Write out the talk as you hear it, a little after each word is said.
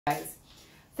Guys,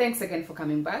 thanks again for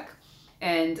coming back.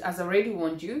 And as I already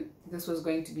warned you, this was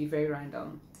going to be very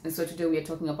random. And so today we are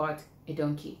talking about a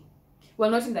donkey.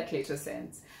 Well, not in that literal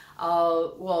sense.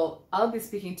 I'll be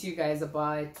speaking to you guys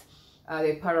about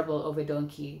the parable of a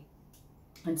donkey.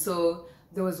 And so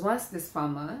there was once this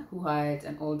farmer who had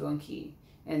an old donkey.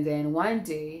 And then one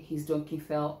day his donkey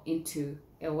fell into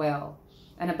a well,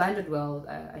 an abandoned well,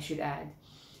 I should add.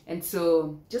 And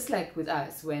so just like with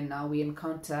us, when we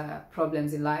encounter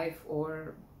problems in life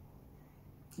or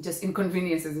just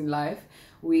inconveniences in life,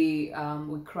 we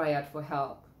cry out for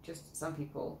help, just some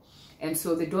people. And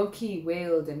so the donkey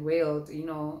wailed and wailed,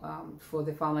 for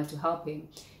the farmer to help him.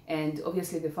 And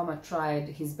obviously the farmer tried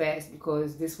his best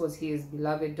because this was his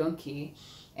beloved donkey.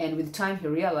 And with time he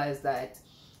realized that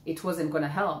it wasn't going to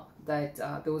help, that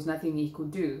there was nothing he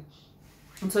could do.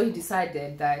 And so he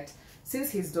decided that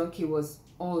since his donkey was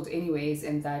old anyways,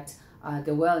 and that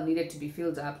the well needed to be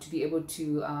filled up to be able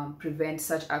to prevent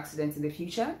such accidents in the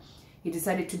future, he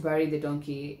decided to bury the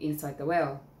donkey inside the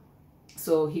well.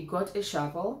 So he got a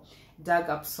shovel, dug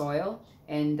up soil,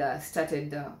 and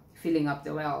started filling up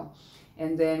the well.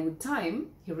 And then with time,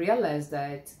 he realized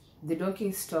that the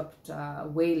donkey stopped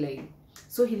wailing.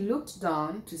 So he looked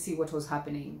down to see what was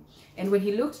happening. And when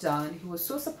he looked down, he was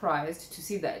so surprised to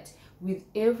see that with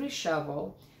every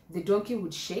shovel, the donkey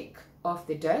would shake off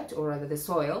the dirt, or rather the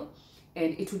soil,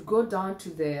 and it would go down to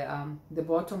the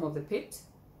bottom of the pit,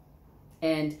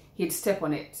 and he'd step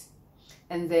on it.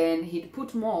 And then he'd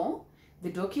put more,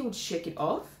 the donkey would shake it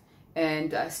off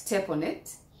and step on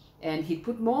it, and he'd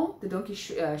put more, the donkey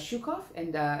shook off,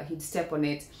 and he'd step on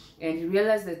it. And he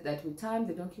realized that with time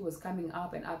the donkey was coming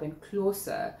up and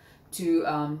closer to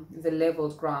the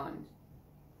leveled ground.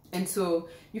 And so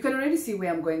you can already see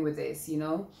where I'm going with this.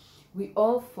 We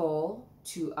all fall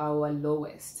to our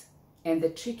lowest, and the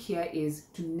trick here is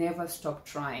to never stop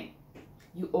trying.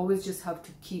 You always just have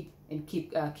to keep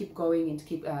going and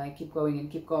keep going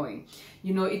and keep going.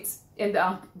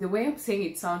 The way I'm saying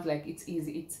it sounds like it's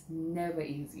easy. It's never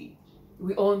easy.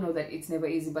 We all know that it's never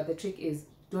easy, but the trick is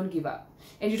don't give up.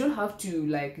 And you don't have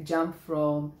to jump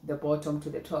from the bottom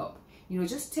to the top.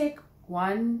 Just take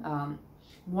one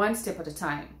step at a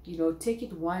time. Take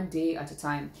it one day at a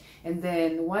time, and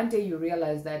then one day you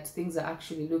realize that things are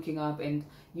actually looking up, and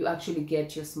you actually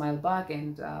get your smile back,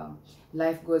 and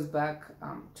life goes back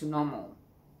to normal.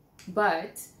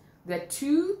 But there are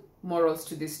two morals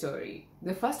to this story.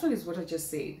 The first one is what I just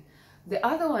said. The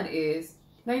other one is,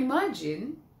 now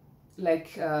imagine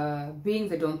being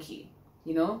the donkey.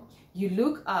 You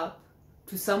look up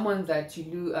to someone that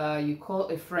you call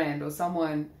a friend, or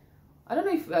someone. I don't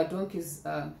know if donkeys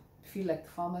feel like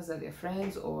the farmers are their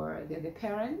friends or they're their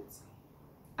parents.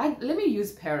 Let me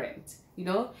use parent.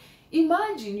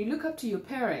 Imagine you look up to your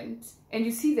parent and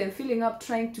you see them filling up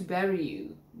trying to bury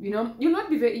you. You'll not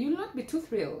be too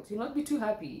thrilled. You'll not be too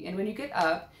happy. And when you get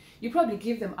up, you probably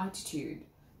give them attitude.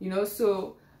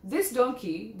 So this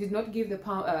donkey did not give the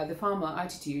farmer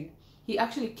attitude. He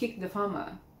actually kicked the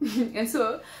farmer. And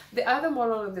so the other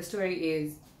moral of the story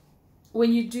is,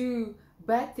 when you do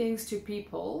bad things to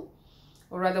people,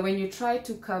 or rather when you try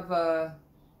to cover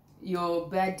your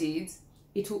bad deeds,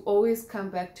 it will always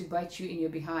come back to bite you in your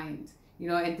behind.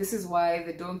 And this is why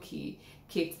the donkey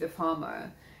kicked the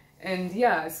farmer. And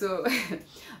yeah, so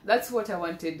that's what I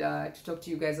wanted to talk to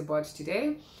you guys about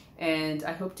today, and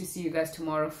I hope to see you guys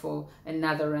tomorrow for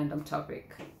another random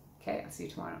topic. Okay, I'll see you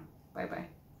tomorrow. Bye bye.